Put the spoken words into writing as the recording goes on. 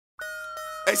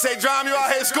They say Drum, you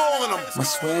out here schooling them. My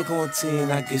swag on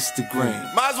 10, I guess the gram.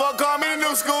 Might as well call me the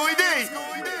new Schooly D.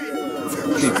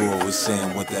 People always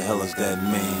saying, what the hell is that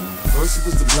mean? First it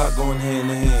was the block going hand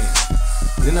to hand.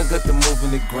 Then I got to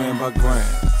moving it gram by gram.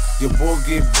 Your boy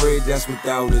get bread, that's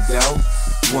without a doubt.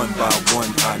 One by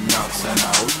one, I knock some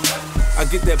out. I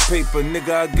get that paper, nigga,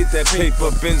 I get that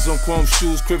paper. Benz on chrome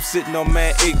shoes, crib sitting on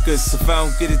mad acres. If I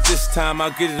don't get it this time,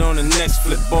 I'll get it on the next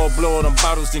flip. Ball blow all them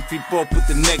bottles and creep off with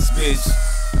the next bitch.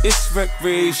 It's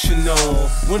recreational.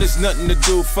 When there's nothing to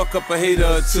do, fuck up a hater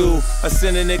or two. I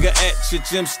send a nigga at your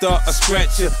gym, start a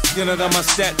scratcher. You're not on my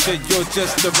stature, you're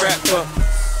just a rapper.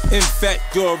 In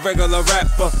fact, you're a regular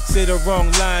rapper. Say the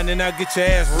wrong line and I get your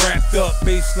ass wrapped up.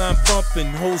 Baseline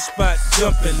bumping, whole spot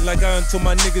jumping. Like I until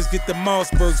my niggas get the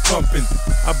Mossbergs pumping.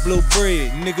 I blow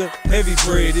bread, nigga, heavy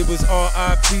bread. It was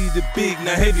R.I.P. the big,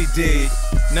 now heavy dead.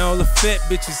 Now all the fat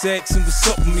bitches asking what's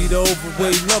up with me. The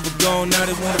overweight lover gone, now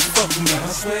they wanna fuck with me.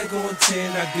 My swag on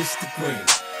 10, I guess the green.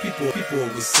 People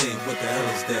always saying, what the hell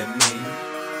does that mean?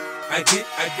 I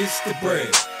gets the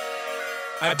bread.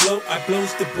 I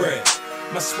blows the bread.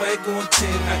 My swag on 10,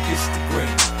 I gets the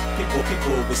green. People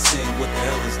always saying, what the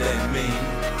hell does that mean?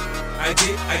 I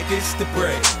gets the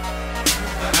bread.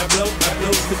 I blows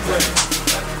the bread.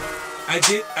 I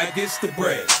gets the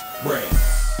bread.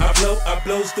 I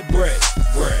blows the bread.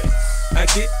 I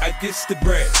gets the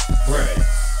bread.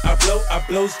 I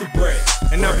blows the bread.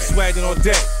 And I be swagging all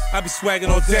day.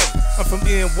 I'm from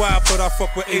NY, but I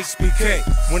fuck with HBK.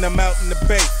 When I'm out in the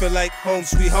bay, feel like home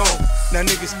sweet home. Now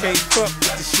niggas can't fuck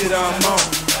with the shit I'm on.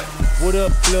 What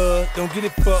up, blood? Don't get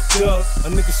it fucked up. A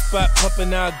nigga spot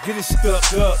pumping, I'll get it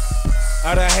stuck up.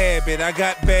 Out of habit, I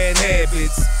got bad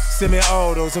habits.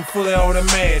 Semi-autos and fully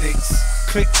automatics.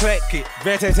 Click, clack it,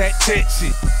 rat-tat-tat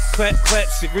shit. Clap, clap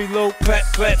shit, reload, clap,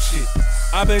 clap shit.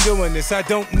 I've been doing this, I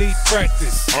don't need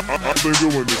practice. I've been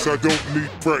doing this, I don't need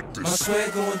practice. My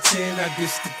swag on 10, I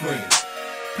gets the green.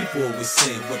 People always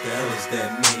saying, what the hell does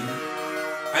that mean?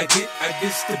 I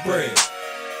gets the bread.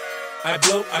 I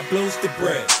blows the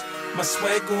bread. My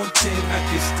swag on 10, I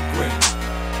gets the green.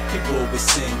 People always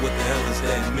saying, what the hell does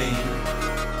that mean?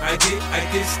 I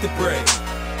gets the bread.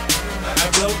 I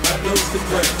blows the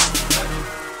bread.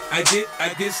 I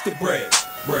gets the bread.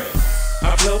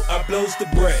 I blows the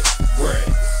bread.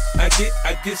 I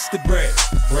gets the bread.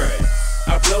 I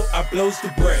blows the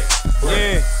bread.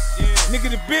 Yeah, nigga,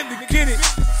 the Bentley, get it.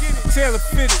 Taylor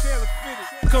fitted.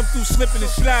 Come through slipping and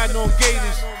sliding on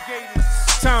gators.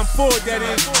 Tom Ford, that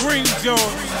is, green John.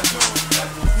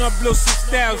 And I blow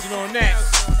 6,000 on that.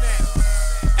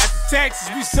 After taxes,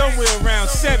 we somewhere around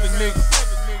 7, niggas.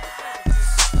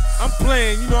 I'm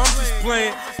playing, I'm just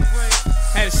playing.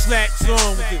 Had the slacks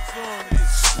on with the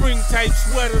spring type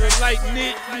sweater and light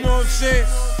knit, you know what I'm saying?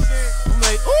 I'm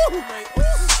like, ooh!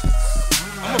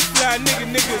 I'm a fly nigga.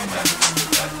 I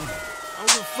don't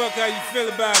give a fuck how you feel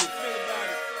about it.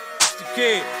 It's the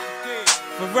kid.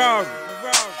 Ferrari.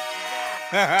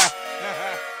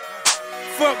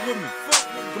 Fuck with me.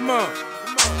 Come on.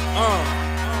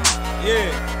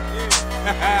 Yeah.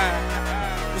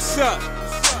 What's up?